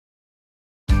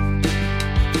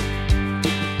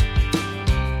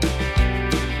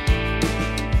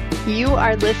You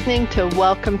are listening to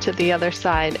Welcome to the Other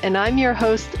Side, and I'm your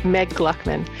host, Meg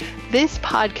Gluckman. This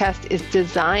podcast is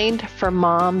designed for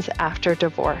moms after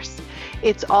divorce.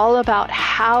 It's all about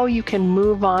how you can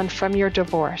move on from your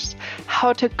divorce,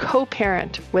 how to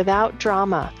co-parent without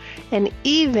drama, and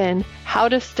even how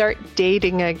to start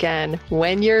dating again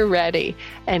when you're ready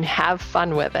and have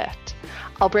fun with it.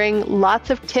 I'll bring lots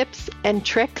of tips and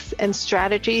tricks and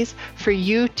strategies for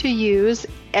you to use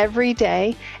every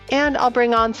day, and I'll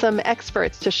bring on some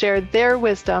experts to share their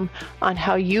wisdom on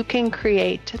how you can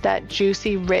create that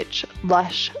juicy, rich,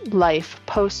 lush life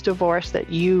post-divorce that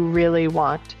you really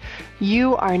want.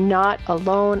 You are not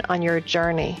alone on your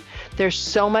journey. There's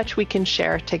so much we can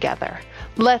share together.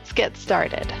 Let's get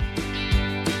started.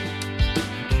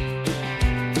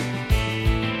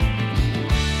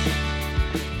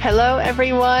 Hello,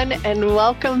 everyone, and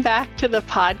welcome back to the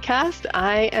podcast.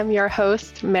 I am your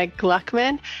host, Meg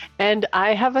Gluckman, and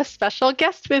I have a special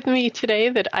guest with me today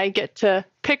that I get to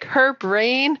pick her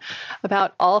brain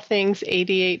about all things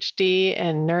ADHD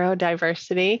and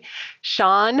neurodiversity.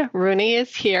 Shaun Roney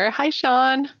is here. Hi,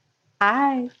 Shaun.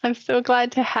 Hi. I'm so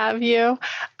glad to have you.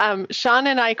 Shaun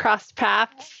and I crossed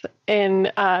paths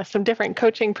in some different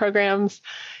coaching programs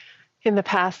in the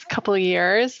past couple of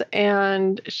years,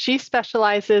 and she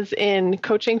specializes in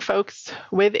coaching folks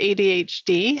with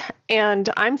ADHD. And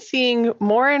I'm seeing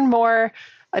more and more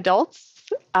adults,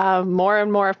 more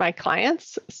and more of my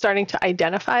clients starting to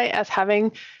identify as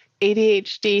having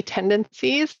ADHD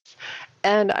tendencies.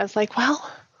 And I was like, well,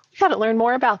 we got to learn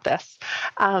more about this,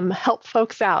 help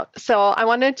folks out. So I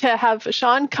wanted to have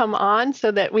Shaun come on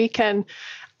so that we can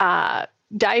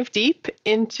dive deep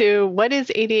into what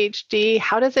is ADHD,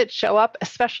 how does it show up,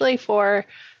 especially for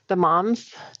the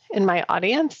moms in my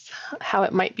audience, how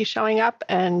it might be showing up,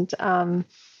 and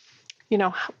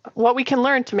what we can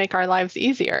learn to make our lives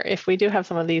easier if we do have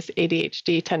some of these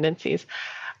ADHD tendencies.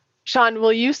 Shaun,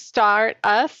 will you start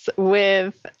us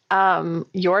with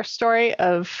your story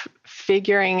of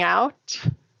figuring out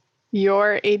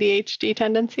your ADHD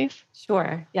tendencies?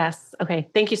 Sure. Yes. Okay.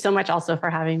 Thank you so much also for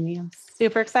having me. I'm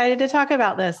super excited to talk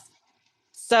about this.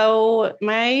 So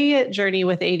my journey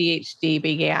with ADHD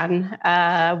began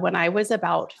when I was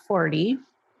about 40.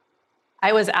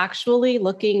 I was actually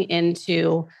looking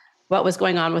into what was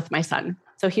going on with my son.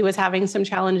 So he was having some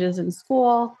challenges in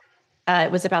school.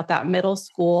 It was about that middle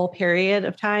school period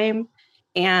of time.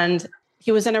 And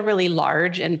he was in a really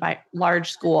large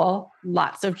school,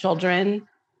 lots of children,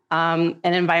 an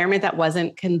environment that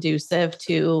wasn't conducive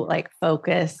to like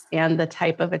focus and the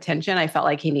type of attention I felt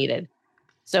like he needed.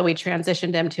 So we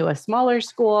transitioned him to a smaller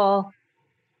school.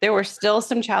 There were still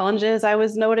some challenges I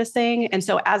was noticing. And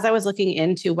so as I was looking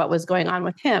into what was going on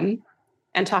with him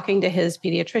and talking to his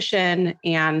pediatrician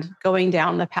and going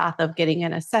down the path of getting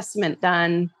an assessment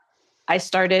done, I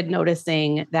started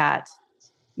noticing that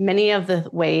many of the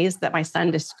ways that my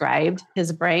son described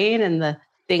his brain and the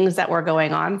things that were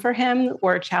going on for him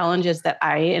were challenges that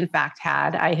I, in fact,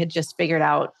 had. I had just figured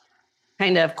out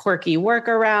kind of quirky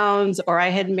workarounds, or I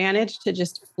had managed to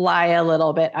just fly a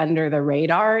little bit under the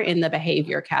radar in the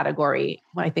behavior category,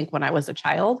 I think, when I was a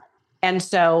child. And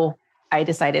so I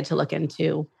decided to look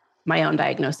into my own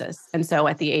diagnosis. And so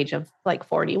at the age of like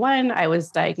 41, I was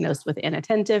diagnosed with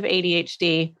inattentive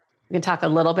ADHD. We can talk a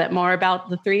little bit more about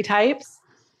the three types.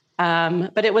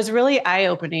 But it was really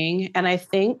eye-opening. And I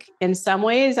think in some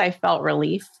ways I felt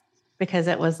relief because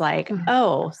it was like,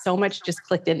 oh, so much just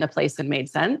clicked into place and made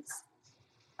sense.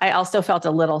 I also felt a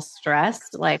little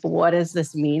stressed. Like, what does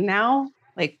this mean now?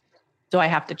 Like, do I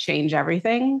have to change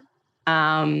everything?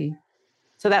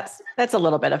 So that's a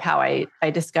little bit of how I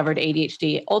discovered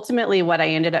ADHD. Ultimately, what I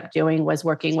ended up doing was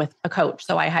working with a coach.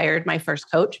 So I hired my first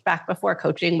coach back before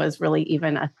coaching was really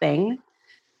even a thing.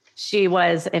 She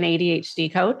was an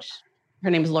ADHD coach. Her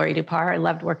name is Lori Dupar. I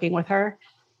loved working with her.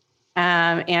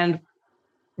 And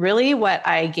really what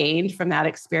I gained from that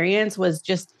experience was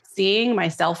just seeing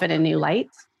myself in a new light.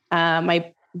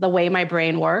 The way my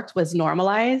brain worked was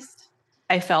normalized.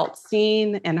 I felt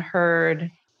seen and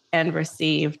heard and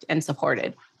received and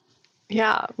supported.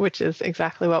 Yeah, which is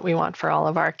exactly what we want for all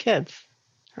of our kids,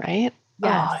 right?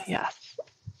 Yes. Oh, yes.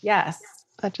 Yes.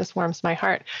 That just warms my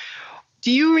heart. Do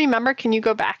you remember, can you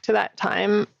go back to that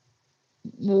time?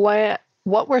 What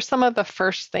were some of the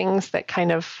first things that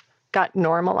kind of got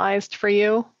normalized for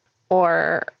you,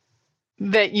 or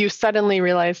that you suddenly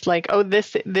realized like, oh,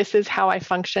 this is how I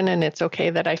function and it's okay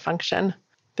that I function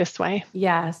this way?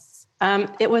 Yes.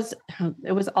 It was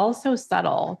also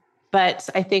subtle, but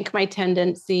I think my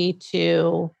tendency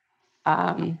to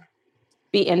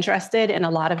be interested in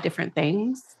a lot of different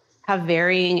things, have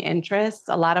varying interests,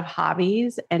 a lot of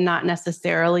hobbies, and not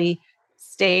necessarily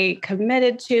stay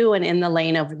committed to and in the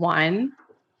lane of one.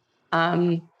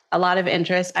 A lot of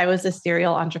interest. I was a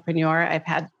serial entrepreneur. I've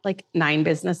had like 9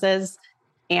 businesses.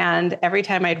 And every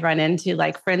time I'd run into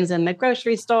like friends in the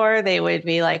grocery store, they would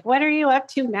be like, what are you up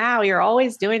to now? You're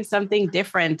always doing something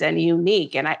different and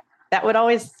unique. And that would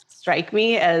always strike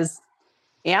me as,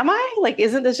 am I? Like,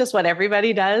 isn't this just what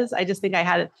everybody does? I just think I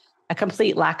had a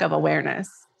complete lack of awareness.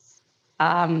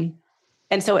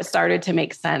 And so it started to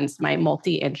make sense. My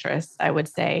multi-interests, I would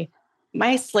say,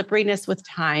 my slipperiness with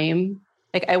time.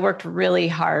 Like I worked really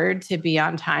hard to be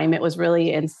on time. It was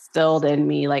really instilled in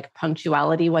me, like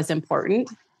punctuality was important.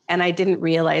 And I didn't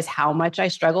realize how much I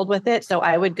struggled with it. So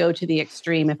I would go to the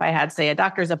extreme. If I had, say, a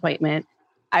doctor's appointment,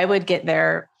 I would get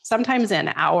there sometimes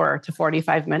an hour to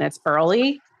 45 minutes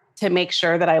early to make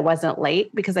sure that I wasn't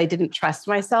late because I didn't trust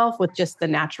myself with just the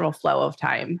natural flow of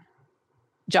time.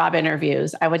 Job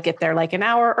interviews, I would get there like an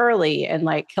hour early and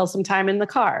like kill some time in the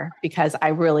car because I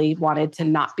really wanted to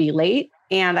not be late.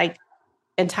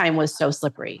 And time was so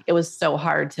slippery. It was so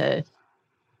hard to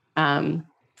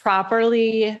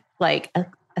properly like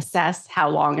assess how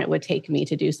long it would take me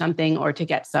to do something or to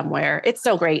get somewhere. It's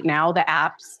so great now, the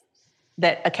apps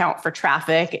that account for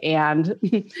traffic. And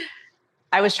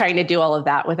I was trying to do all of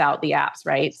that without the apps,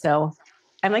 right? So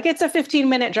I'm like, it's a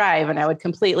 15-minute drive. And I would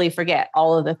completely forget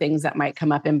all of the things that might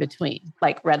come up in between,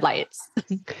 like red lights.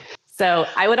 So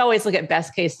I would always look at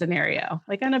best case scenario.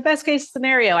 Like on a best case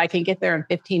scenario, I can get there in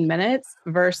 15 minutes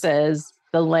versus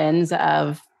the lens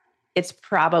of it's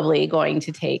probably going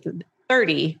to take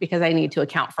 30 because I need to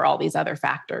account for all these other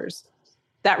factors.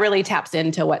 That really taps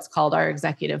into what's called our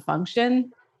executive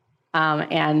function.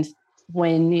 And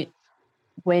when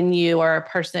you are a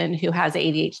person who has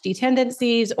ADHD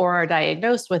tendencies or are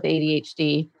diagnosed with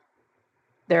ADHD,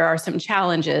 there are some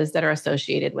challenges that are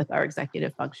associated with our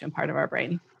executive function part of our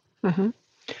brain. Mm-hmm.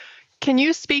 Can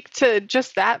you speak to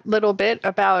just that little bit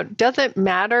about, does it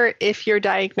matter if you're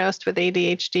diagnosed with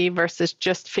ADHD versus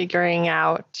just figuring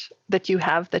out that you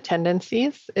have the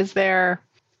tendencies? Is there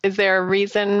a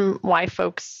reason why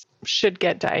folks should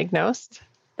get diagnosed?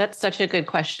 That's such a good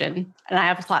question. And I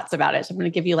have thoughts about it. So I'm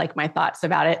going to give you like my thoughts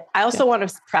about it. I also want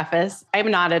to preface,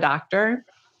 I'm not a doctor.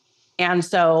 And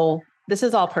so this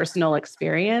is all personal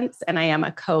experience and I am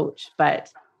a coach,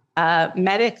 but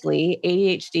medically,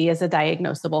 ADHD is a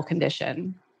diagnosable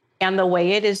condition. And the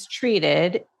way it is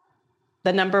treated,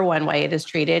 the number one way it is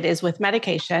treated is with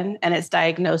medication, and it's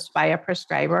diagnosed by a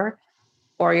prescriber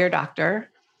or your doctor.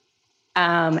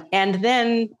 And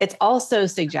then it's also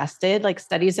suggested, like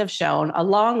studies have shown,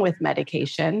 along with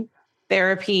medication,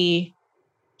 therapy,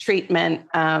 treatment,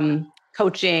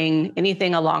 coaching,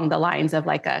 anything along the lines of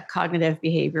like a cognitive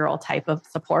behavioral type of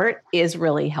support is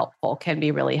really helpful, can be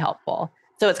really helpful.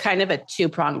 So it's kind of a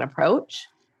 2-pronged approach.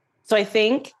 So I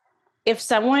think if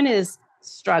someone is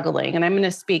struggling, and I'm going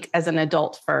to speak as an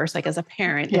adult first, like as a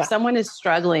parent, if someone is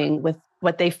struggling with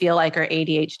what they feel like are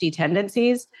ADHD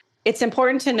tendencies, it's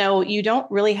important to know you don't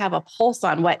really have a pulse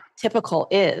on what typical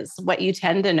is. What you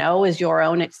tend to know is your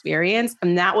own experience.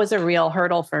 And that was a real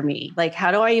hurdle for me. Like, how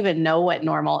do I even know what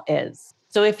normal is?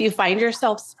 So if you find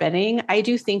yourself spinning, I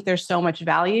do think there's so much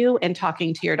value in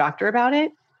talking to your doctor about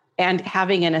it and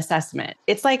having an assessment.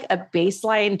 It's like a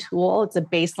baseline tool. It's a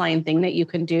baseline thing that you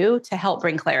can do to help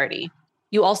bring clarity.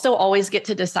 You also always get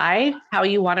to decide how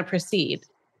you want to proceed.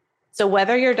 So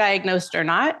whether you're diagnosed or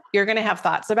not, you're going to have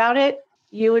thoughts about it.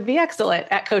 You would be excellent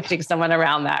at coaching someone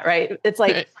around that, right? It's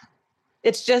like,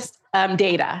 it's just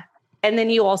data. And then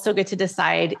you also get to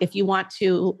decide if you want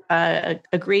to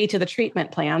agree to the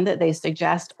treatment plan that they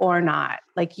suggest or not.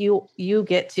 Like you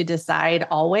get to decide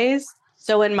always.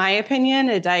 So in my opinion,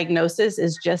 a diagnosis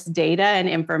is just data and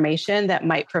information that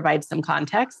might provide some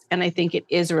context. And I think it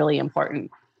is really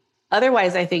important.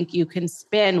 Otherwise, I think you can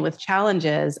spin with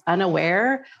challenges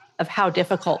unaware of how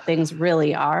difficult things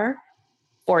really are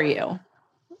for you.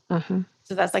 Mm-hmm.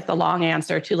 So that's like the long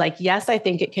answer to like, yes, I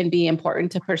think it can be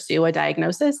important to pursue a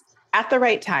diagnosis at the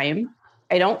right time.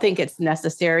 I don't think it's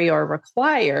necessary or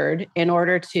required in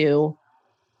order to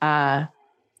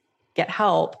get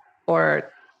help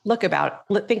or think about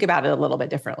it a little bit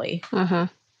differently.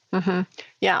 Mm-hmm. Mm-hmm.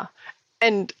 Yeah.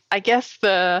 And I guess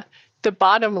the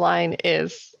bottom line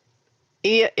is,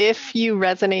 if you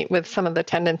resonate with some of the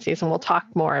tendencies, and we'll talk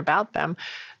more about them,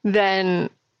 then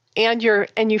and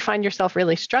you find yourself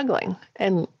really struggling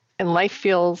and life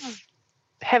feels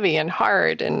heavy and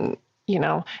hard and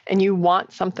you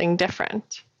want something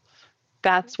different,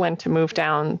 that's when to move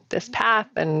down this path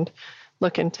and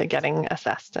look into getting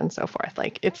assessed and so forth.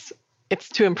 Like it's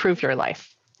to improve your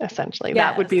life, essentially. Yes.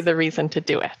 That would be the reason to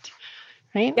do it,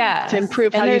 right? Yeah. To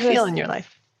improve how you feel in your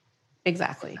life.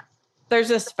 Exactly. there's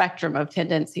a spectrum of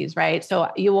tendencies, right? So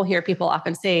you will hear people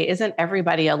often say, isn't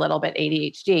everybody a little bit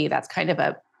ADHD? That's kind of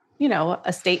a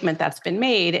statement that's been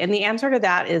made. And the answer to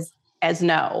that is as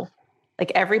no.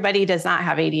 Like everybody does not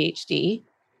have ADHD.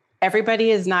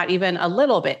 Everybody is not even a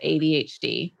little bit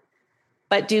ADHD.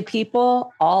 But do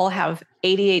people all have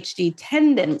ADHD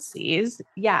tendencies?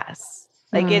 Yes.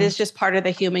 Like it is just part of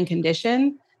the human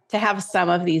condition to have some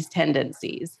of these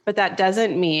tendencies. But that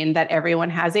doesn't mean that everyone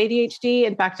has ADHD.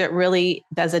 In fact, it really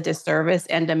does a disservice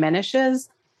and diminishes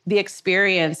the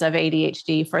experience of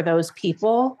ADHD for those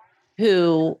people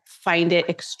who find it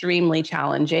extremely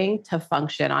challenging to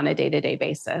function on a day-to-day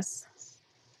basis.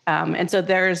 And so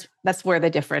that's where the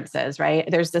difference is, right?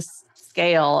 There's this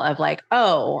scale of like,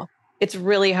 oh, it's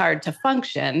really hard to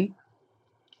function.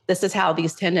 This is how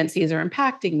these tendencies are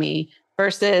impacting me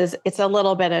versus it's a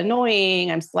little bit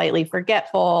annoying. I'm slightly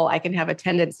forgetful. I can have a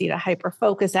tendency to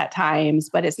hyper-focus at times,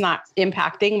 but it's not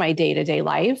impacting my day-to-day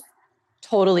life.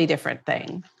 Totally different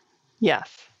thing.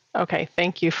 Yes. Okay.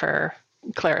 Thank you for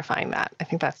clarifying that. I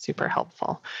think that's super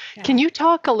helpful. Yeah. Can you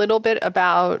talk a little bit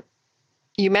about,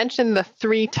 you mentioned the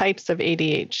 3 types of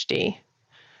ADHD.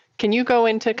 Can you go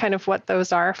into kind of what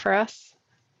those are for us?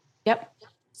 Yep.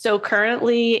 So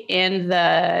currently in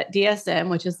the DSM,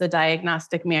 which is the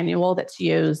diagnostic manual that's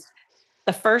used,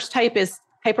 the first type is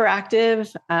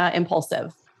hyperactive,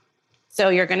 impulsive. So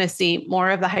you're going to see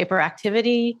more of the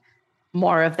hyperactivity,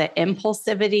 more of the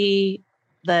impulsivity,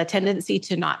 the tendency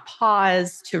to not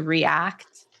pause, to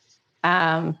react.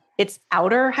 It's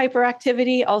outer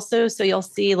hyperactivity also. So you'll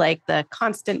see like the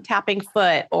constant tapping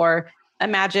foot, or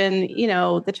imagine,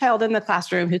 the child in the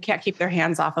classroom who can't keep their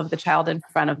hands off of the child in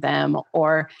front of them,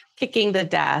 or kicking the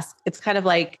desk. It's kind of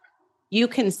like you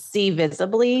can see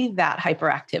visibly that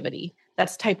hyperactivity.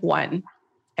 That's type 1,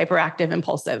 hyperactive,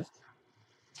 impulsive.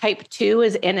 Type 2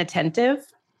 is inattentive.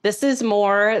 This is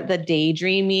more the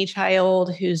daydreamy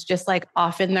child who's just like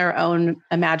off in their own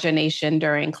imagination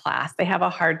during class. They have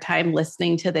a hard time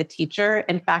listening to the teacher.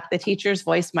 In fact, the teacher's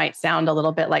voice might sound a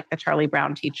little bit like the Charlie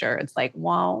Brown teacher. It's like,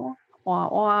 wow, wah,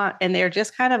 wah, and they're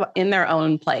just kind of in their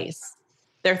own place.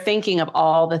 They're thinking of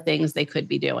all the things they could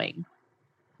be doing.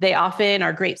 They often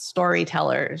are great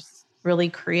storytellers, really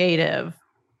creative.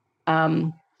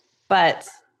 But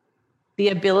the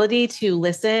ability to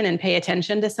listen and pay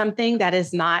attention to something that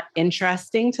is not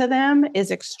interesting to them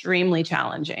is extremely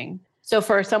challenging. So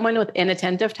for someone with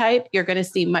inattentive type, you're going to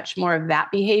see much more of that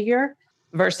behavior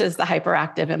versus the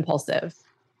hyperactive impulsive.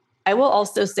 I will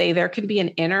also say there can be an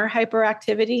inner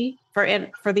hyperactivity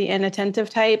for the inattentive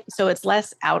type. So it's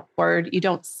less outward. You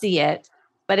don't see it,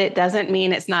 but it doesn't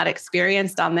mean it's not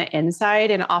experienced on the inside.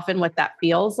 And often what that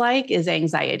feels like is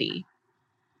anxiety.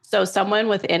 So someone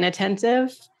with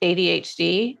inattentive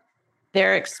ADHD,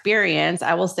 their experience,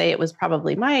 I will say it was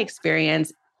probably my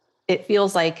experience, it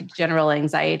feels like general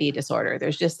anxiety disorder.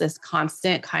 There's just this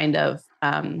constant kind of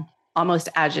almost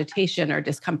agitation or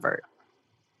discomfort.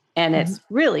 And it's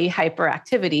really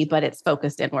hyperactivity, but it's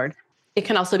focused inward. It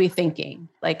can also be thinking,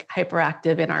 like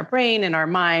hyperactive in our brain, in our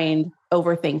mind,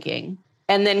 overthinking.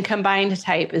 And then combined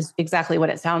type is exactly what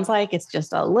it sounds like. It's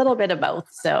just a little bit of both.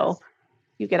 So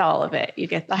you get all of it. You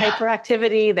get the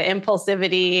hyperactivity, the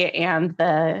impulsivity, and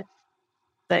the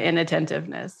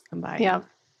inattentiveness combined. Yeah.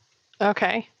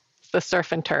 Okay. It's the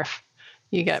surf and turf.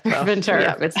 You get both. Surf and turf.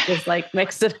 Yep. It's just like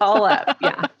mix it all up.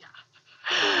 Yeah.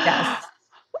 Yes.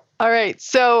 All right.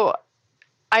 So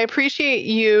I appreciate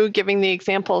you giving the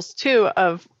examples too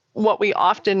of what we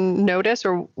often notice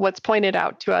or what's pointed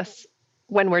out to us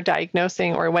when we're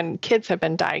diagnosing or when kids have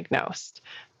been diagnosed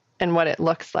and what it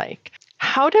looks like.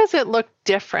 How does it look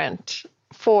different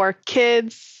for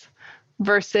kids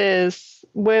versus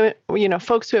women,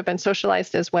 folks who have been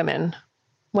socialized as women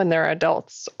when they're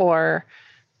adults, or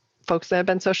folks that have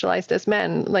been socialized as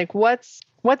men? Like what's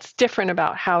different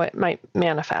about how it might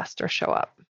manifest or show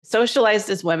up?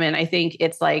 Socialized as women, I think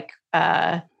it's like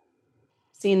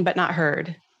seen but not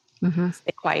heard.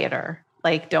 Stay quieter.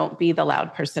 Like, don't be the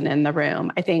loud person in the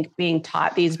room. I think being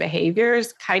taught these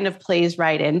behaviors kind of plays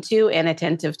right into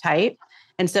inattentive type.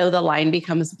 And so the line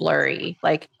becomes blurry.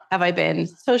 Like, have I been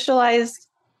socialized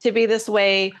to be this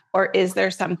way? Or is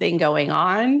there something going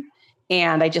on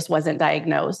and I just wasn't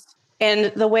diagnosed?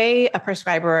 And the way a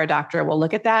prescriber or a doctor will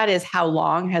look at that is how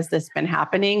long has this been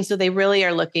happening? So they really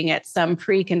are looking at some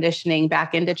preconditioning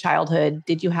back into childhood.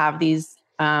 Did you have these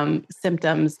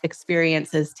symptoms,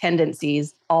 experiences,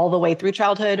 tendencies all the way through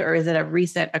childhood, or is it a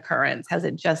recent occurrence? Has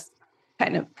it just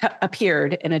kind of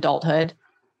appeared in adulthood?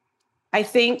 I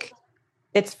think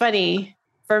it's funny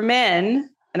for men.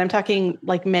 and I'm talking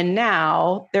like men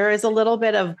now, there is a little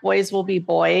bit of boys will be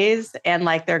boys and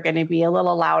like they're going to be a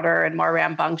little louder and more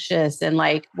rambunctious and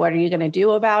like, what are you going to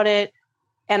do about it?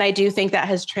 And I do think that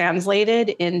has translated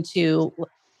into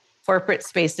corporate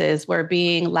spaces where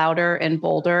being louder and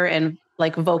bolder and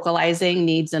like vocalizing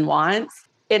needs and wants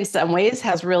in some ways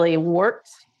has really worked.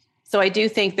 So I do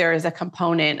think there is a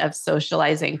component of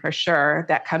socializing for sure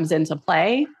that comes into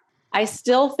play. I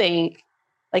still think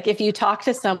like if you talk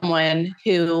to someone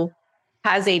who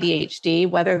has ADHD,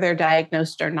 whether they're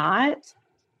diagnosed or not,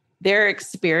 their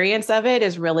experience of it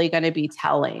is really going to be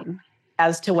telling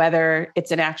as to whether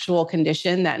it's an actual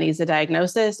condition that needs a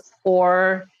diagnosis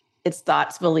or it's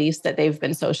thoughts, beliefs that they've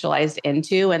been socialized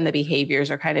into, and the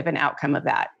behaviors are kind of an outcome of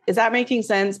that. Is that making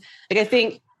sense? Like, I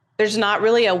think there's not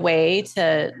really a way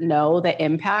to know the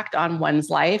impact on one's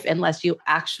life unless you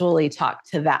actually talk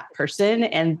to that person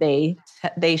and they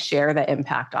share the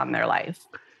impact on their life.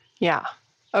 Yeah.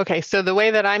 Okay. So the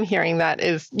way that I'm hearing that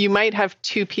is you might have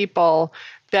two people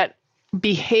that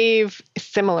behave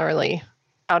similarly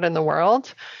out in the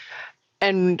world,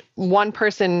 and one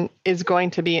person is going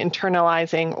to be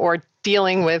internalizing or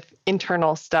dealing with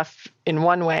internal stuff in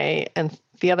one way and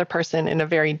the other person in a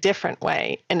very different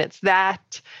way. And it's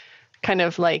that kind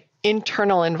of like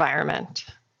internal environment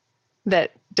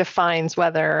that defines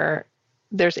whether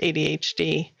there's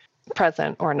ADHD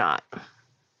present or not.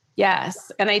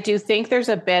 Yes. And I do think there's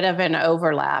a bit of an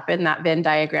overlap in that Venn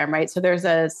diagram, right? So there's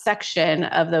a section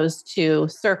of those two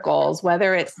circles,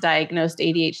 whether it's diagnosed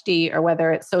ADHD or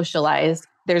whether it's socialized,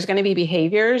 there's going to be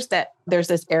behaviors that there's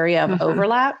this area of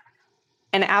overlap.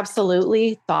 And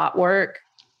absolutely, thought work,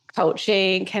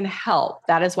 coaching can help.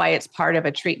 That is why it's part of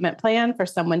a treatment plan for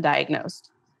someone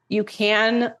diagnosed. You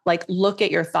can like look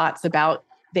at your thoughts about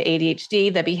the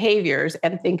ADHD, the behaviors,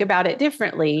 and think about it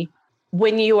differently.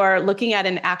 When you are looking at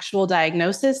an actual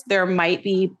diagnosis, there might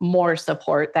be more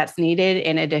support that's needed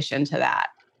in addition to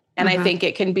that. And I think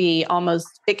it can be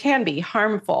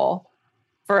harmful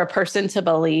for a person to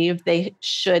believe they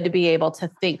should be able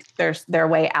to think their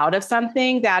way out of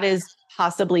something that is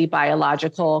possibly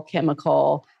biological,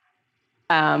 chemical.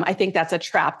 I think that's a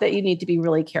trap that you need to be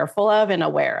really careful of and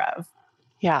aware of.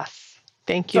 Yes.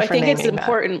 Thank you for naming that. I think it's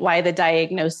important why the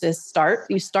diagnosis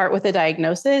you start with a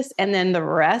diagnosis and then the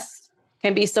rest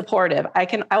can be supportive. I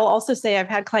will also say I've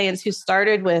had clients who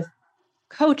started with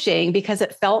coaching because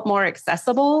it felt more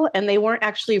accessible and they weren't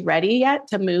actually ready yet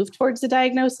to move towards the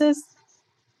diagnosis.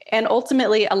 And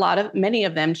ultimately, many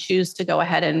of them choose to go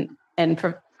ahead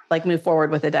and move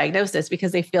forward with a diagnosis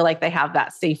because they feel like they have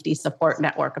that safety support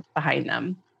network behind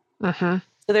them. So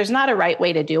there's not a right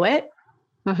way to do it,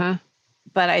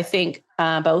 but I think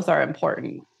both are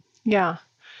important. Yeah.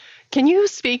 Can you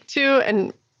speak to,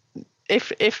 and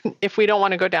if we don't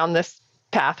want to go down this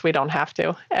path, we don't have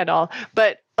to at all,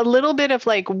 but a little bit of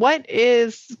like, what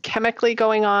is chemically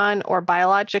going on or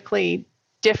biologically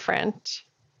different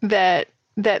that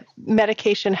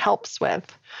medication helps with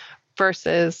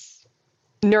versus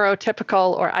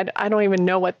neurotypical, or I don't even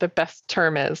know what the best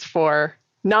term is for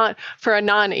a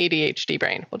non-ADHD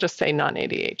brain. We'll just say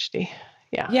non-ADHD.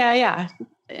 Yeah.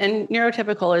 And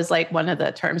neurotypical is like one of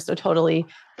the terms. So totally,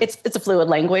 it's a fluid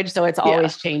language. So it's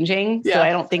always changing. So I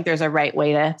don't think there's a right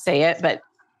way to say it, but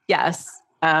yes.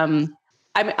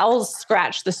 I'll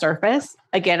scratch the surface.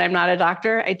 Again, I'm not a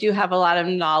doctor. I do have a lot of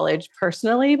knowledge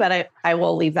personally, but I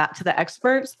will leave that to the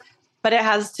experts. But it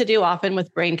has to do often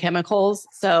with brain chemicals.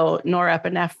 So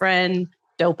norepinephrine,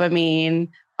 dopamine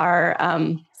are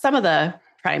some of the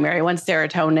primary ones,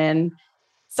 serotonin.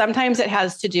 Sometimes it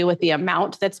has to do with the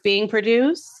amount that's being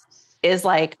produced is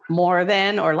like more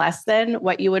than or less than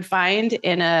what you would find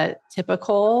in a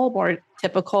more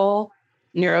typical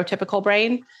neurotypical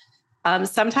brain.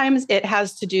 Sometimes it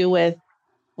has to do with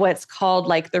what's called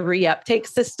like the reuptake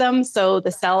system. So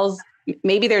the cells,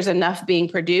 maybe there's enough being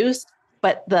produced,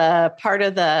 but the part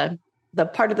of the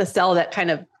cell that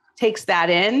kind of takes that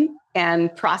in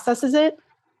and processes it,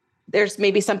 there's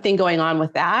maybe something going on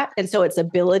with that. And so its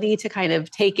ability to kind of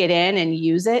take it in and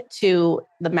use it to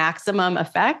the maximum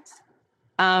effect.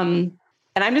 And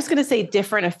I'm just going to say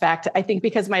different effect. I think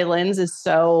because my lens is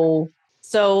so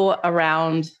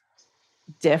around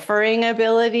differing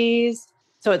abilities.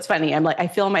 So it's funny. I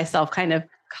feel myself kind of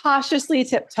cautiously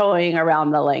tiptoeing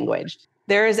around the language.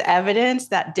 There is evidence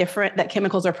that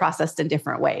chemicals are processed in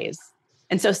different ways.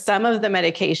 And so some of the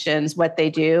medications, what they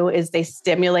do is they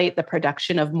stimulate the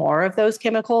production of more of those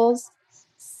chemicals.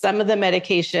 Some of the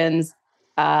medications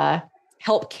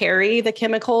help carry the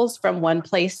chemicals from one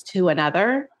place to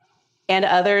another, and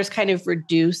others kind of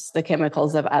reduce the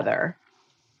chemicals of other.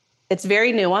 It's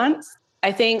very nuanced.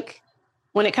 I think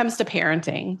when it comes to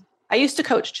parenting, I used to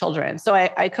coach children. So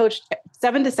I coached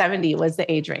 7 to 70 was the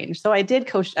age range. So I did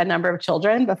coach a number of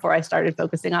children before I started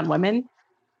focusing on women.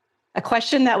 A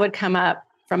question that would come up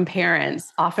from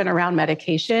parents often around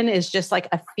medication is just like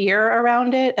a fear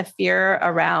around it, a fear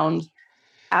around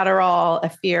Adderall, a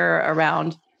fear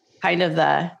around kind of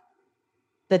the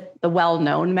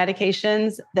well-known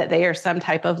medications, that they are some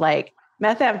type of like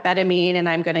methamphetamine and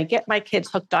I'm going to get my kids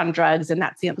hooked on drugs. And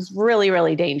that seems really,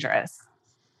 really dangerous.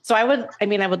 So I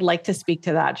would like to speak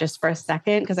to that just for a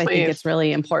second, because I think it's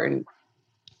really important.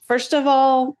 First of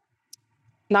all,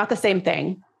 not the same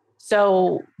thing.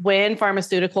 So when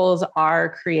pharmaceuticals are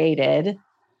created,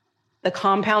 the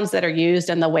compounds that are used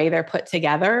and the way they're put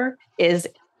together is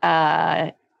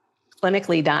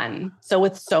clinically done. So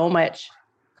with so much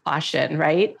caution,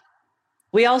 right?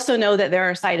 We also know that there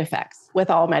are side effects with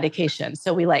all medications.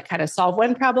 So we like kind of solve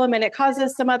one problem and it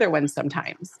causes some other ones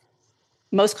sometimes.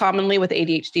 Most commonly with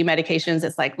ADHD medications,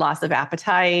 it's like loss of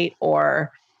appetite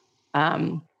or,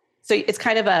 so it's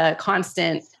kind of a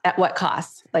constant at what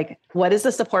cost? Like, what is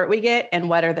the support we get and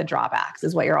what are the drawbacks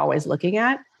is what you're always looking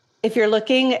at. If you're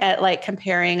looking at like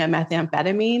comparing a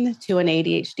methamphetamine to an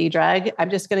ADHD drug, I'm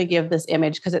just going to give this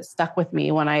image because it stuck with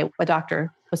me when a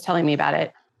doctor was telling me about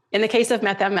it. In the case of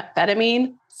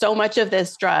methamphetamine, so much of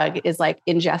this drug is like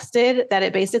ingested that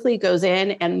it basically goes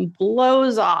in and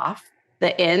blows off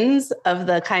the ends of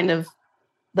the kind of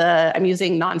I'm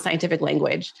using non-scientific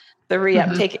language, the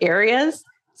reuptake areas,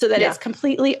 so that it's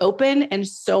completely open and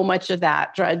so much of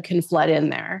that drug can flood in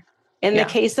there. In the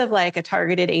case of like a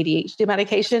targeted ADHD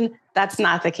medication, that's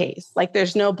not the case. Like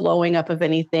there's no blowing up of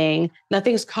anything.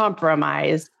 Nothing's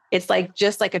compromised. It's like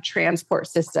just like a transport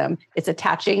system. It's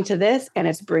attaching to this and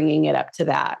it's bringing it up to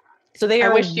that. So they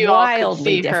are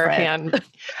wildly different.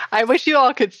 I wish you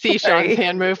all could see Shaun's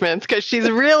hand movements because she's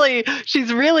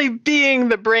really being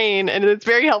the brain, and it's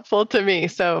very helpful to me.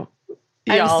 So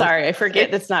I'm sorry, I forget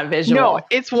that's not visual. No,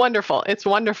 it's wonderful. It's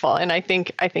wonderful, and I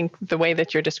think the way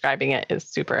that you're describing it is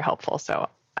super helpful. So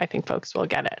I think folks will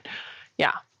get it.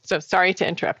 Yeah. So sorry to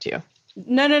interrupt you.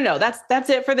 No. That's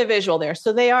it for the visual there.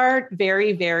 So they are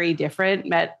very, very different.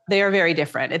 They are very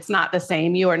different. It's not the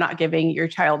same. You are not giving your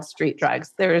child street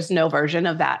drugs. There is no version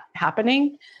of that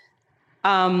happening.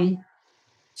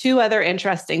 Two other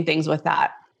interesting things with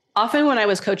that. Often when I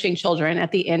was coaching children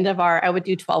at the end of I would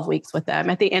do 12 weeks with them.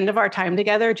 At the end of our time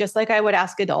together, just like I would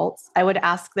ask adults, I would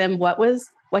ask them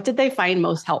what did they find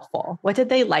most helpful? What did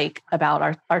they like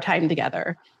about our time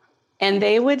together? And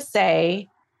they would say,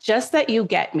 just that you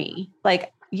get me,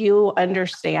 like you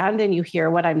understand and you hear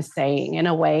what I'm saying in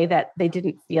a way that they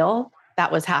didn't feel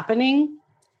that was happening.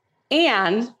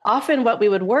 And often what we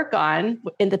would work on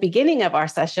in the beginning of our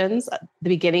sessions, the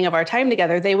beginning of our time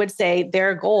together, they would say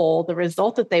their goal, the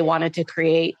result that they wanted to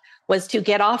create was to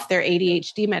get off their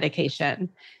ADHD medication.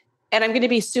 And I'm going to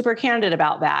be super candid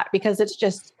about that because it's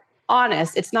just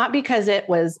honest. It's not because it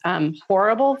was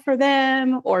horrible for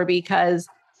them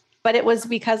but it was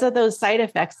because of those side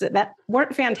effects that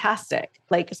weren't fantastic.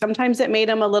 Like sometimes it made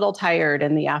them a little tired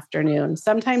in the afternoon.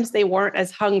 Sometimes they weren't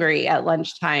as hungry at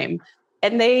lunchtime.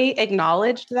 And they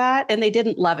acknowledged that and they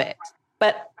didn't love it.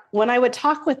 But when I would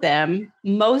talk with them,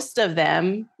 most of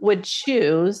them would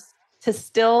choose to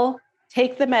still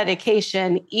take the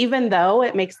medication, even though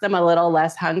it makes them a little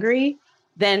less hungry,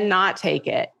 than not take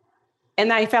it.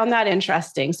 And I found that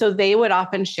interesting. So they would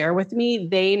often share with me,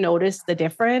 they noticed the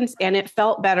difference and it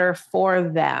felt better for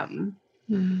them,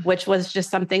 which was just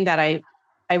something that I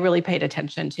really paid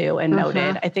attention to and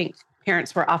noted. I think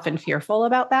parents were often fearful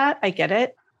about that. I get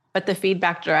it. But the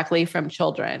feedback directly from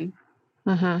children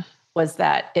was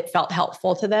that it felt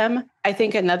helpful to them. I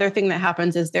think another thing that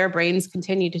happens is their brains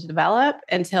continue to develop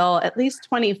until at least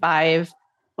 25.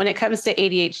 When it comes to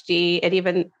ADHD, it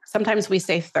even, sometimes we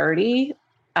say 30.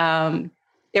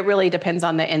 It really depends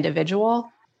on the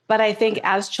individual. But I think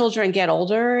as children get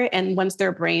older and once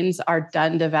their brains are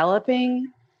done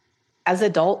developing, as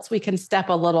adults, we can step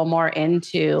a little more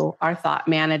into our thought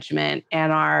management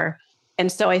and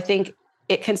so I think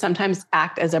it can sometimes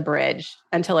act as a bridge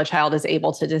until a child is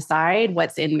able to decide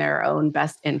what's in their own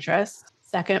best interest.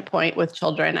 Second point with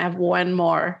children, I have one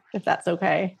more, if that's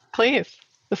okay. Please.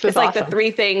 This is it's like awesome. The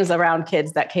 3 things around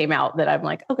kids that came out that I'm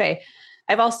like, okay.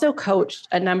 I've also coached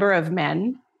a number of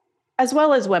men as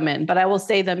well as women, but I will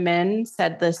say the men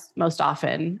said this most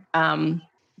often.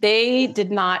 They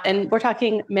did not, and we're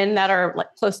talking men that are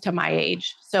like close to my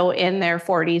age. So in their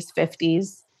 40s,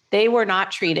 50s, they were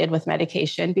not treated with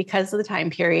medication because of the time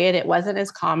period. It wasn't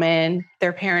as common.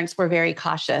 Their parents were very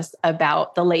cautious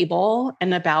about the label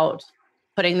and about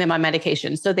putting them on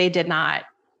medication. So they did not.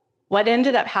 What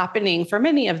ended up happening for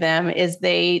many of them is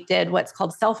they did what's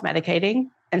called self-medicating.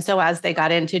 And so as they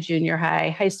got into junior high,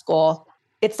 high school,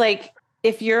 it's like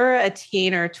if you're a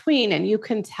teen or tween and you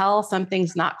can tell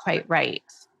something's not quite right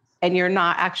and you're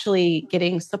not actually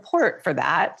getting support for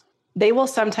that, they will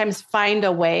sometimes find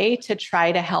a way to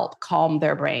try to help calm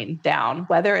their brain down,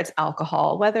 whether it's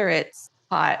alcohol, whether it's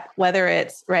pot, whether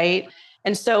it's right.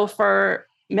 And so for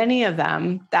many of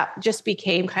them, that just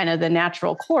became kind of the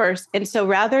natural course. And so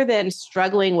rather than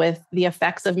struggling with the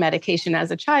effects of medication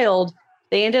as a child,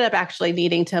 they ended up actually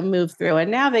needing to move through and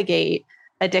navigate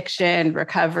addiction,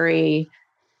 recovery,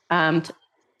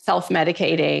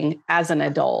 self-medicating as an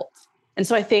adult. And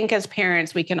so I think as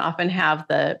parents, we can often have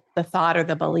the thought or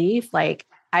the belief, like,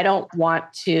 I don't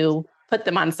want to put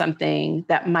them on something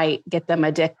that might get them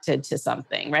addicted to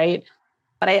something, right?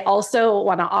 But I also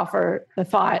want to offer the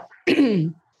thought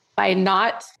by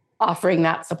not offering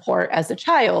that support as a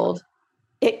child,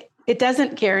 it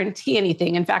doesn't guarantee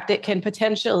anything. In fact, it can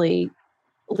potentially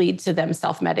lead to them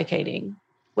self-medicating,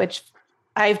 which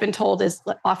I've been told is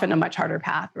often a much harder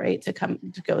path, right, to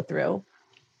go through.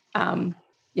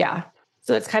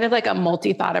 So it's kind of like a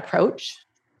multi-thought approach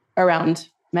around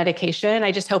medication.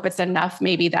 I just hope it's enough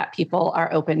maybe that people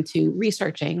are open to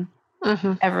researching.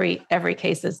 Mm-hmm. Every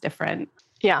case is different.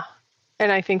 Yeah.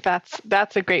 And I think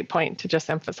that's a great point to just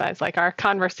emphasize. Like, our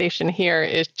conversation here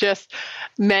is just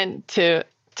meant to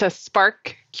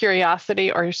spark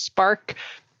curiosity or spark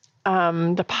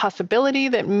the possibility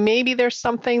that maybe there's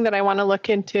something that I want to look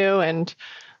into, and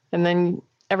then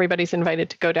everybody's invited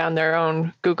to go down their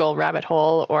own Google rabbit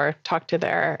hole or talk to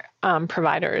their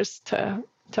providers to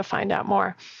find out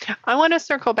more. I want to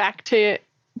circle back to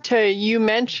you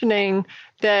mentioning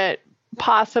that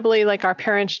possibly like our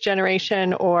parents'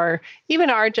 generation or even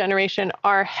our generation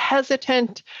are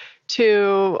hesitant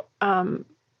to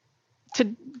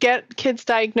get kids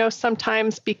diagnosed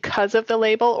sometimes because of the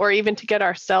label, or even to get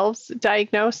ourselves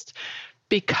diagnosed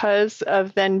because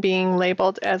of then being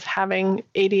labeled as having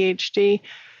ADHD.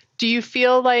 Do you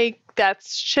feel like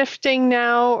that's shifting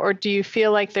now, or do you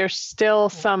feel like there's still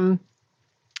some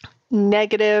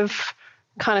negative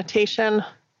connotation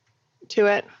to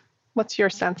it? What's your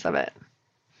sense of it?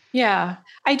 Yeah,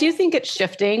 I do think it's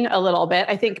shifting a little bit.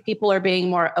 I think people are being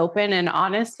more open and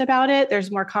honest about it.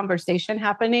 There's more conversation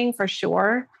happening for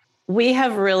sure. We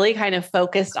have really kind of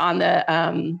focused on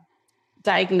the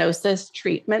diagnosis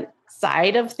treatment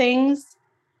side of things.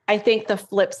 I think the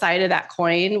flip side of that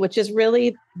coin, which is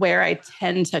really where I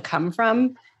tend to come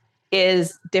from,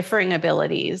 is differing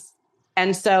abilities.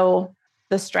 And so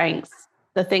the strengths,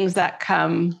 the things that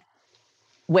come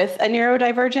with a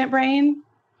neurodivergent brain,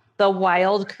 the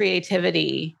wild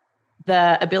creativity,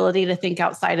 the ability to think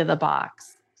outside of the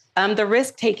box, the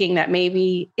risk taking that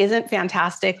maybe isn't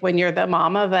fantastic when you're the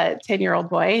mom of a 10-year-old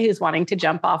boy who's wanting to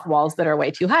jump off walls that are way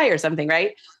too high or something,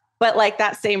 right? But like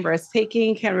that same risk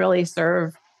taking can really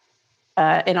serve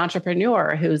an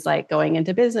entrepreneur who's like going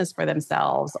into business for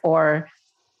themselves. Or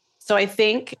so I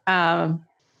think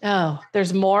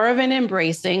there's more of an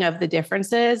embracing of the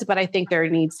differences, but I think there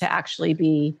needs to actually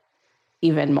be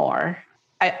even more.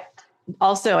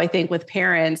 I think with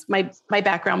parents, my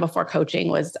background before coaching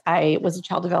was I was a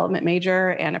child development major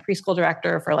and a preschool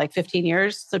director for like 15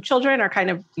 years. So children are kind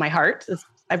of my heart.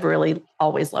 I've really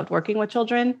always loved working with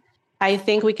children. I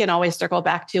think we can always circle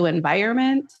back to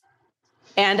environment.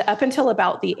 And up until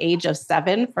about the age of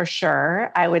 7, for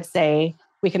sure, I would say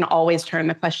we can always turn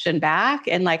the question back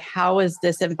and like, how is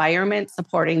this environment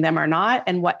supporting them or not?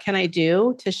 And what can I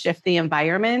do to shift the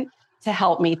environment to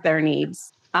help meet their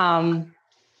needs?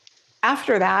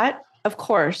 After that, of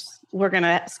course, we're going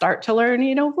to start to learn,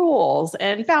 rules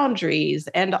and boundaries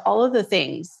and all of the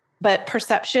things. But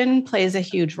perception plays a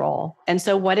huge role. And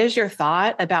so what is your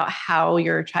thought about how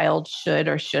your child should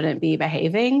or shouldn't be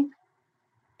behaving?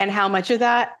 And how much of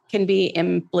that can be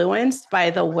influenced by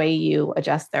the way you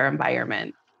adjust their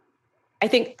environment? I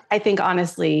think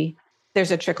honestly,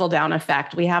 there's a trickle-down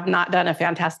effect. We have not done a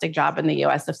fantastic job in the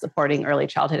US of supporting early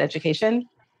childhood education.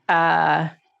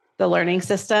 The learning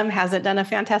system hasn't done a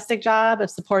fantastic job of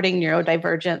supporting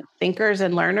neurodivergent thinkers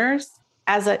and learners.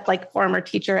 As a former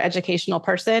teacher, educational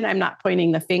person, I'm not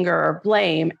pointing the finger or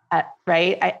blame at,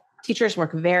 right? Teachers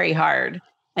work very hard,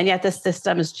 and yet the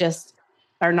systems just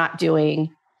are not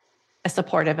doing a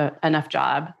supportive enough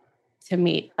job to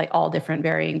meet like all different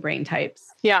varying brain types.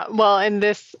 Yeah, well, and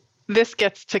this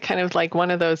gets to kind of like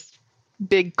one of those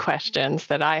big questions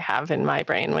that I have in my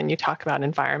brain when you talk about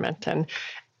environment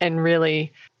and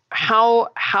really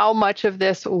how much of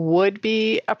this would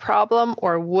be a problem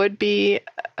or would be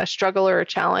a struggle or a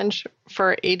challenge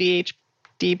for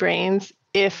ADHD brains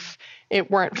if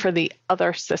it weren't for the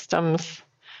other systems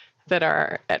that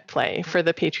are at play for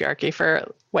the patriarchy,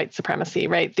 for white supremacy,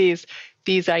 right? These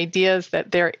ideas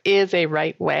that there is a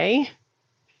right way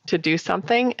to do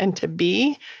something and to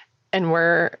be, and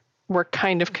we're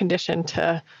kind of conditioned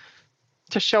to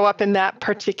show up in that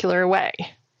particular way,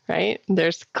 right?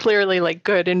 There's clearly like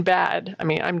good and bad. I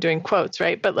mean, I'm doing quotes,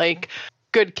 right? But like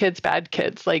good kids, bad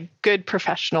kids, like good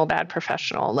professional, bad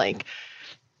professional, like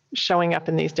showing up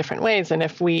in these different ways. And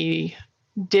if we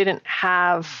didn't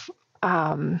have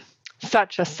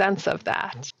such a sense of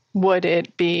that, would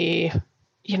it be,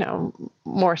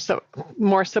 more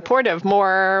supportive,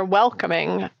 more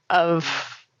welcoming of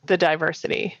the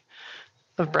diversity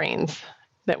of brains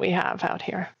that we have out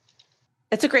here?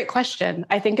 It's a great question.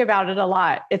 I think about it a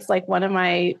lot. It's like one of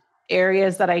my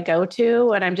areas that I go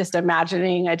to, and I'm just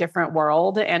imagining a different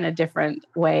world and a different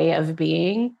way of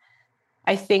being.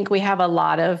 I think we have a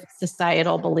lot of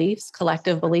societal beliefs,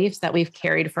 collective beliefs that we've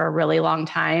carried for a really long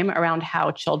time around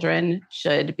how children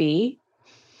should be,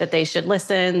 that they should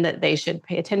listen, that they should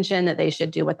pay attention, that they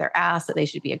should do what they're asked, that they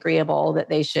should be agreeable, that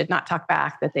they should not talk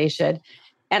back, that they should.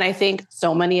 And I think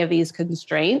so many of these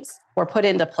constraints were put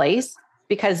into place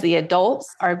because the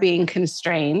adults are being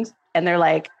constrained and they're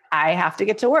like, I have to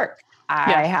get to work.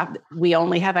 We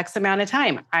only have X amount of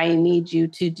time. I need you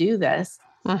to do this.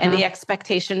 Mm-hmm. And the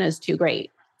expectation is too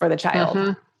great for the child.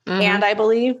 Mm-hmm. Mm-hmm. And I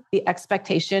believe the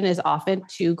expectation is often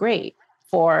too great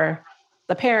for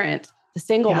the parent, the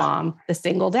single mom, the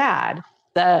single dad,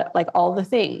 all the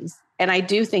things. And I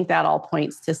do think that all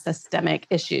points to systemic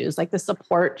issues. Like the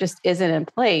support just isn't in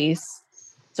place.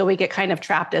 So we get kind of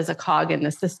trapped as a cog in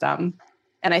the system.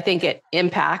 And I think it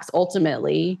impacts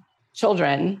ultimately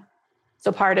children.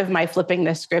 So part of my flipping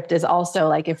the script is also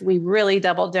like, if we really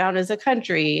doubled down as a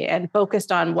country and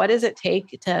focused on what does it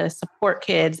take to support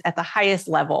kids at the highest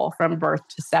level from birth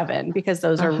to 7, because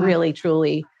those are really,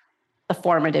 truly the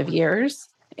formative years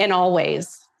in all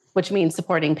ways, which means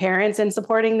supporting parents and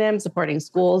supporting them, supporting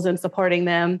schools and supporting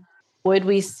them. Would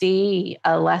we see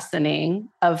a lessening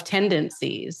of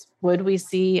tendencies? Would we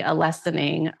see a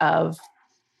lessening of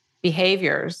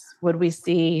behaviors? Would we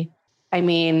see,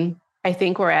 I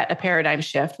think we're at a paradigm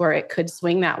shift where it could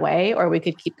swing that way, or we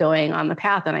could keep going on the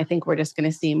path. And I think we're just going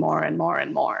to see more and more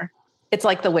and more. It's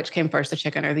like the which came first, the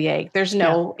chicken or the egg. There's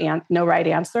no right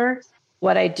answer.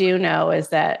 What I do know is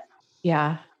that,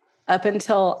 up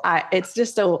until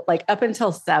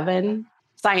 7,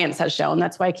 science has shown,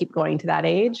 that's why I keep going to that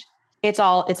age. It's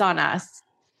on us.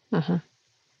 Mm-hmm.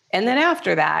 And then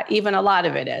after that, even a lot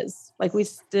of it is like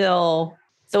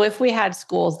so if we had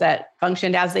schools that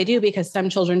functioned as they do, because some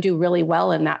children do really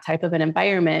well in that type of an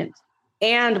environment,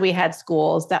 and we had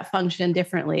schools that functioned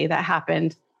differently, that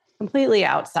happened completely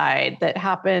outside, that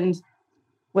happened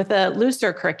with a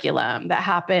looser curriculum, that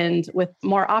happened with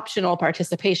more optional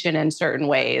participation in certain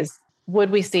ways, would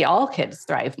we see all kids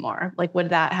thrive more? Like,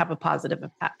 would that have a positive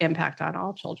impact on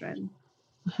all children?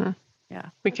 Mm-hmm. Yeah.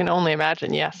 We can only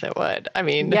imagine. Yes, it would.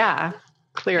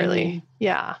 Clearly.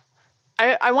 Yeah.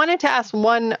 I wanted to ask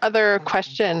one other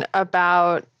question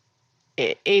about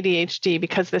ADHD,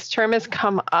 because this term has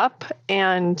come up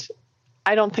and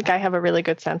I don't think I have a really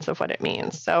good sense of what it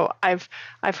means. So I've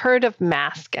heard of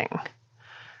masking,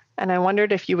 and I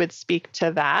wondered if you would speak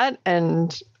to that,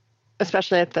 and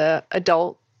especially at the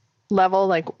adult level,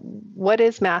 like what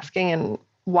is masking and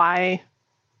why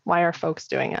are folks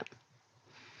doing it?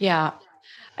 Yeah.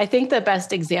 I think the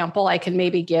best example I can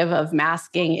maybe give of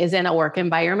masking is in a work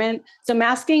environment. So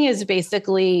masking is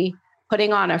basically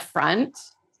putting on a front,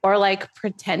 or like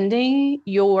pretending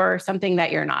you're something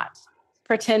that you're not,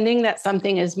 pretending that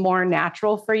something is more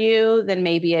natural for you than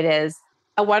maybe it is.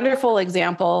 A wonderful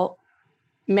example,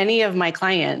 many of my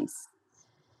clients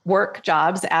work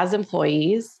jobs as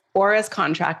employees or as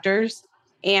contractors,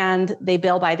 and they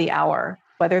bill by the hour,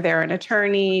 whether they're an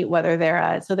attorney,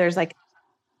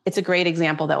 it's a great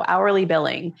example though, hourly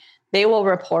billing. They will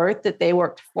report that they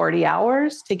worked 40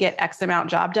 hours to get X amount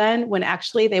job done when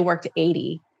actually they worked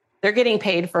 80. They're getting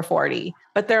paid for 40,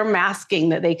 but they're masking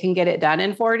that they can get it done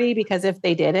in 40 because if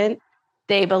they didn't,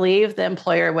 they believe the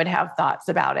employer would have thoughts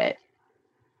about it.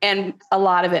 And a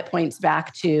lot of it points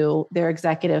back to their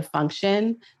executive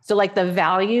function. So like the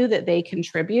value that they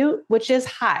contribute, which is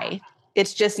high,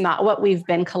 it's just not what we've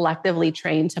been collectively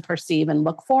trained to perceive and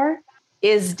look for,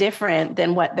 is different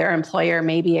than what their employer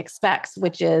maybe expects,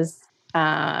 which is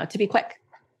to be quick,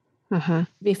 to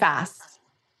be fast.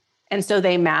 And so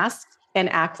they mask and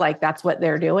act like that's what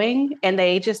they're doing. And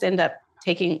they just end up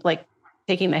taking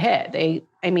the hit.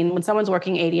 When someone's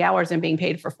working 80 hours and being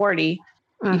paid for 40,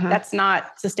 that's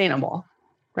not sustainable.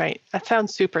 Right. That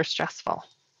sounds super stressful.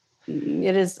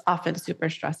 it is often super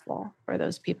stressful for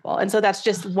those people. And so that's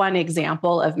just one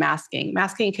example of masking.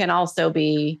 Masking can also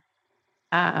be,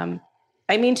 to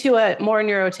a more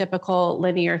neurotypical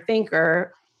linear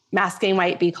thinker, masking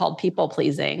might be called people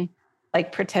pleasing,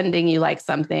 like pretending you like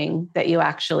something that you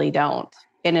actually don't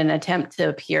in an attempt to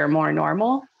appear more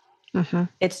normal. Mm-hmm.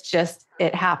 It's just,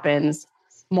 it happens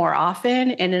more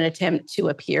often in an attempt to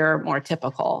appear more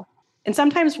typical. And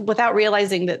sometimes without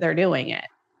realizing that they're doing it.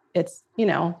 It's,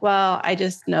 I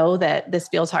just know that this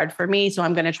feels hard for me, so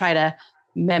I'm going to try to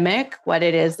mimic what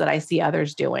it is that I see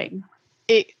others doing.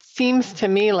 It seems to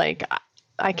me like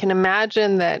I can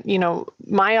imagine that,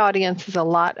 my audience is a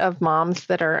lot of moms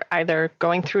that are either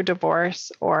going through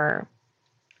divorce or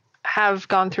have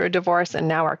gone through a divorce and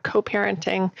now are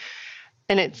co-parenting.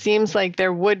 And it seems like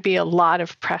there would be a lot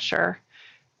of pressure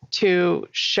to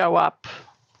show up,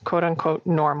 quote unquote,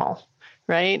 normal,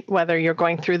 right? Whether you're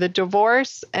going through the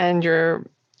divorce and you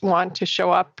want to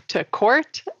show up to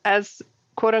court as,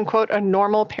 quote unquote, a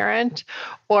normal parent,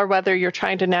 or whether you're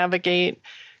trying to navigate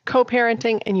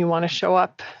co-parenting and you want to show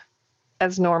up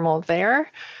as normal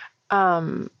there.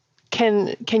 Can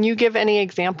you give any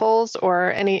examples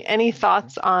or any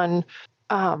thoughts on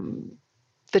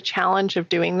the challenge of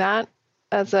doing that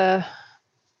as a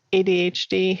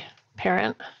ADHD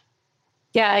parent?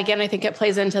 Yeah, again, I think it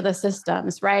plays into the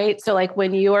systems, right? So like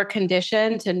when you are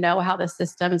conditioned to know how the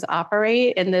systems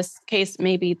operate, in this case,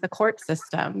 maybe the court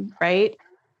system, right?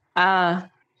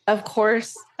 Of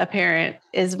course, a parent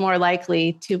is more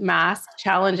likely to mask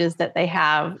challenges that they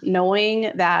have,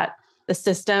 knowing that the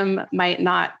system might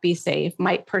not be safe,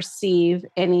 might perceive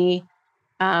any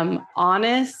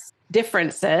honest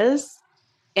differences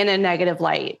in a negative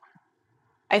light.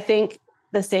 I think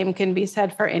the same can be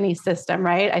said for any system,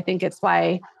 right? I think it's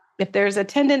why if there's a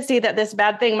tendency that this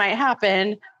bad thing might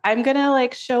happen, I'm going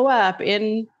to show up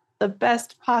in the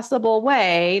best possible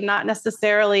way, not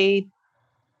necessarily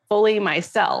fully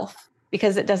myself,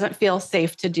 because it doesn't feel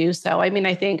safe to do so.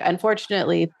 I think,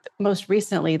 unfortunately, most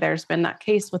recently, there's been that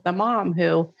case with a mom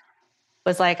who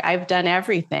was like, I've done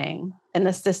everything, and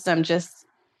the system just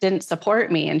didn't support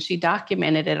me. And she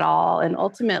documented it all. And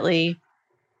ultimately,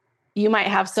 you might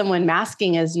have someone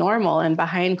masking as normal and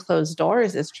behind closed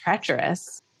doors is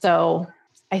treacherous. So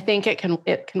I think it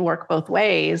can work both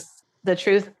ways. The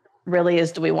truth really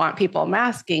is, do we want people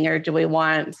masking, or do we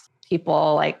want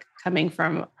people coming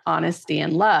from honesty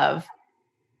and love?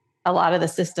 A lot of the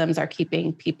systems are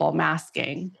keeping people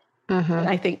masking. Mm-hmm. And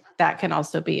I think that can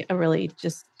also be a really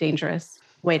just dangerous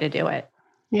way to do it.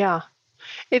 Yeah.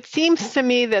 It seems to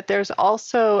me that there's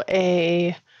also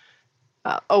a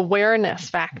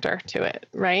awareness factor to it,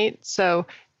 right? So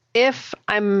if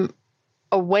I'm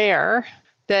aware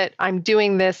that I'm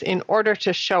doing this in order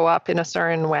to show up in a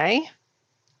certain way,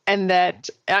 and that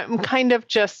I'm kind of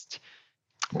just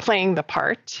playing the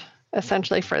part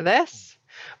essentially for this,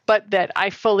 but that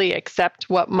I fully accept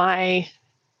what my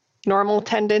normal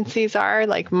tendencies are,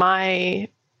 like my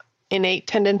innate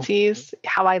tendencies,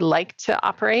 how I like to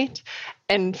operate,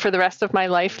 and for the rest of my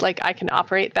life, I can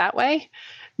operate that way.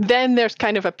 Then there's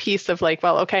kind of a piece of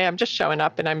okay, I'm just showing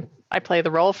up and I play the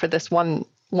role for this one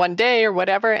day or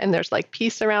whatever, and there's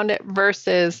peace around it,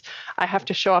 versus I have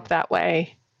to show up that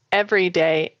way every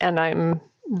day and I'm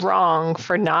wrong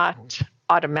for not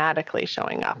automatically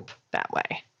showing up that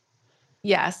way.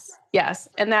 Yes.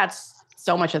 And that's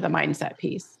so much of the mindset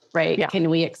piece, right? Yeah. Can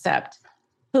we accept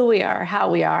who we are,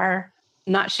 how we are,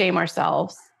 not shame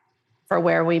ourselves for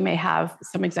where we may have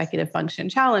some executive function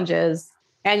challenges,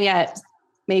 and yet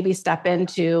maybe step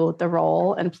into the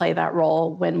role and play that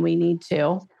role when we need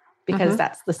to, because mm-hmm.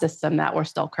 that's the system that we're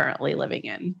still currently living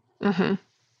in. Mm-hmm.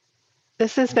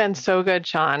 This has been so good,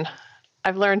 Shaun.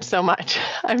 I've learned so much.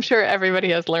 I'm sure everybody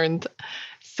has learned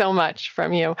so much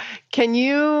from you. Can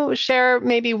you share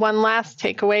maybe one last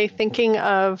takeaway, thinking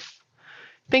of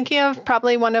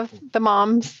probably one of the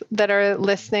moms that are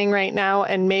listening right now,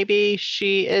 and maybe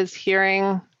she is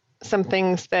hearing some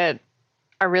things that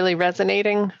are really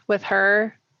resonating with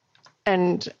her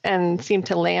and seem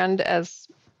to land as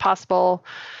possible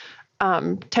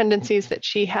tendencies that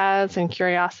she has and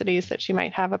curiosities that she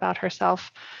might have about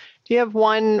herself. Do you have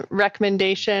one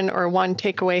recommendation or one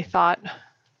takeaway thought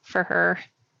for her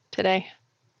today?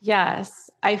 Yes.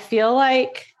 I feel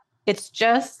like it's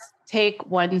just take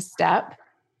one step,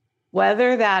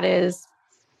 whether that is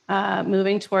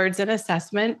moving towards an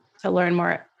assessment to learn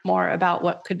more about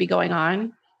what could be going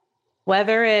on,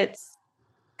 whether it's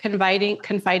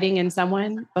confiding in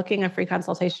someone, booking a free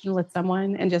consultation with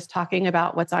someone and just talking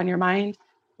about what's on your mind,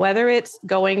 whether it's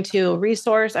going to a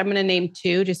resource. I'm going to name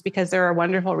two just because there are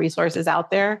wonderful resources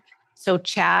out there. So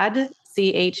CHAD,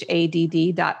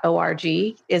 chadd.org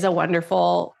is a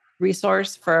wonderful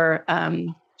resource for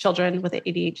children with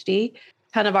ADHD.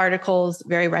 Ton of articles,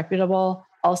 very reputable.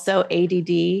 Also,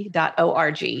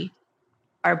 ADD.org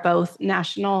are both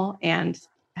national and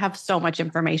have so much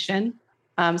information.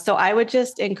 So I would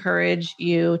just encourage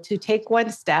you to take one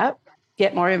step,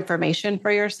 get more information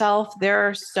for yourself. There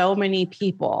are so many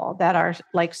people that are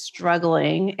like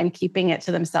struggling and keeping it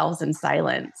to themselves in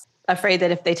silence, afraid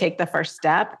that if they take the first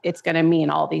step, it's going to mean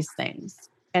all these things.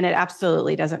 And it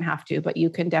absolutely doesn't have to, but you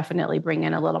can definitely bring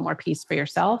in a little more peace for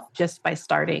yourself just by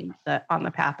starting on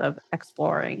the path of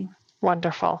exploring.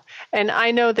 Wonderful. And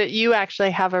I know that you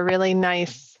actually have a really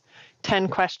nice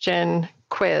 10-question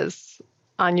quiz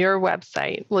on your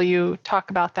website. Will you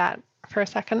talk about that for a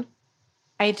second?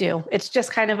 I do. It's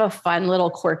just kind of a fun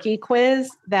little quirky quiz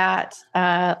that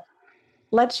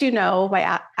lets you know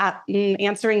by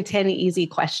answering 10 easy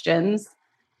questions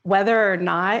whether or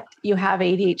not you have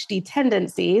ADHD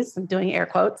tendencies, I'm doing air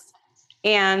quotes,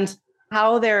 and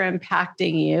how they're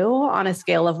impacting you on a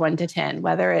scale of 1 to 10,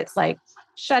 whether it's like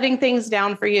shutting things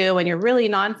down for you and you're really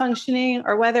non-functioning,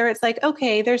 or whether it's like,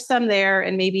 okay, there's some there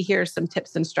and maybe here's some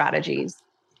tips and strategies.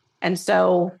 And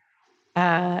so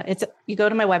you go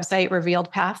to my website,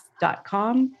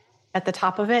 revealedpath.com. At the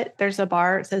top of it, there's a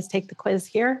bar. It says, take the quiz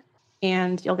here,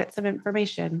 and you'll get some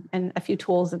information and a few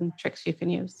tools and tricks you can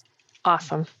use.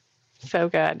 Awesome. So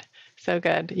good. So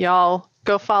good. Y'all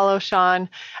go follow Shaun.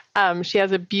 She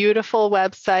has a beautiful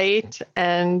website,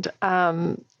 and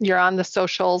you're on the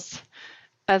socials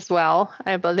as well,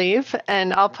 I believe.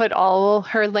 And I'll put all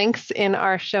her links in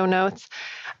our show notes.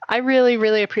 I really,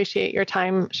 really appreciate your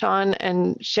time, Shaun,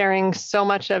 and sharing so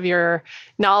much of your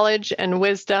knowledge and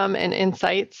wisdom and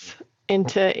insights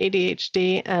into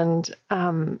ADHD. And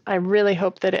I really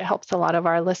hope that it helps a lot of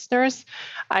our listeners,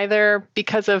 either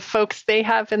because of folks they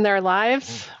have in their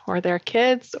lives or their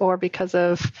kids, or because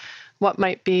of what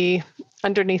might be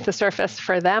underneath the surface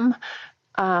for them,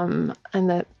 and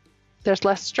that there's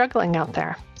less struggling out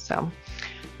there. So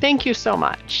thank you so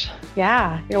much.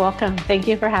 Yeah, you're welcome. Thank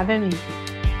you for having me.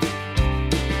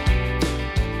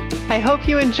 I hope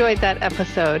you enjoyed that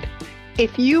episode.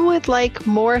 If you would like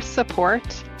more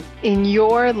support in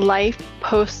your life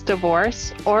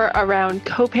post-divorce, or around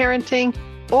co-parenting,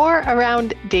 or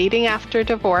around dating after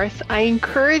divorce, I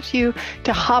encourage you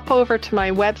to hop over to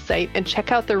my website and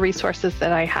check out the resources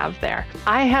that I have there.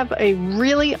 I have a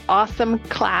really awesome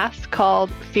class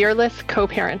called Fearless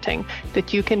Co-Parenting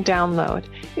that you can download.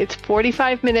 It's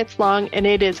 45 minutes long, and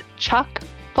it is chock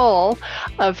full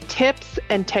of tips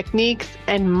and techniques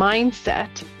and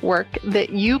mindset work that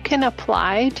you can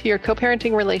apply to your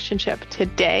co-parenting relationship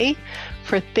today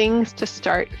for things to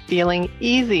start feeling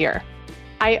easier.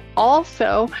 I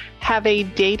also have a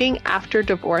dating after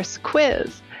divorce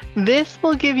quiz. This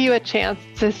will give you a chance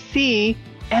to see,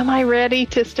 am I ready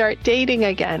to start dating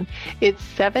again? It's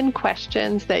 7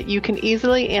 questions that you can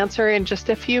easily answer in just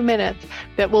a few minutes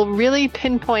that will really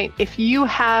pinpoint if you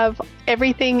have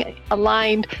everything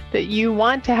aligned that you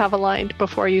want to have aligned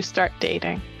before you start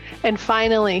dating. And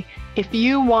finally, if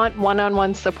you want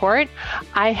one-on-one support,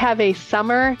 I have a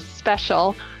summer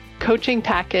special coaching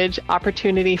package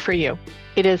opportunity for you.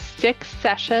 It is 6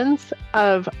 sessions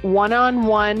of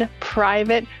one-on-one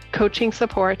private coaching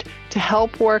support to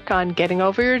help work on getting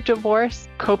over your divorce,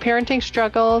 co-parenting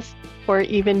struggles, or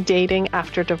even dating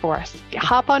after divorce.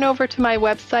 Hop on over to my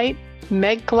website,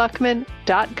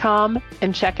 meggluckman.com,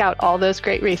 and check out all those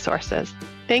great resources.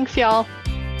 Thanks, y'all.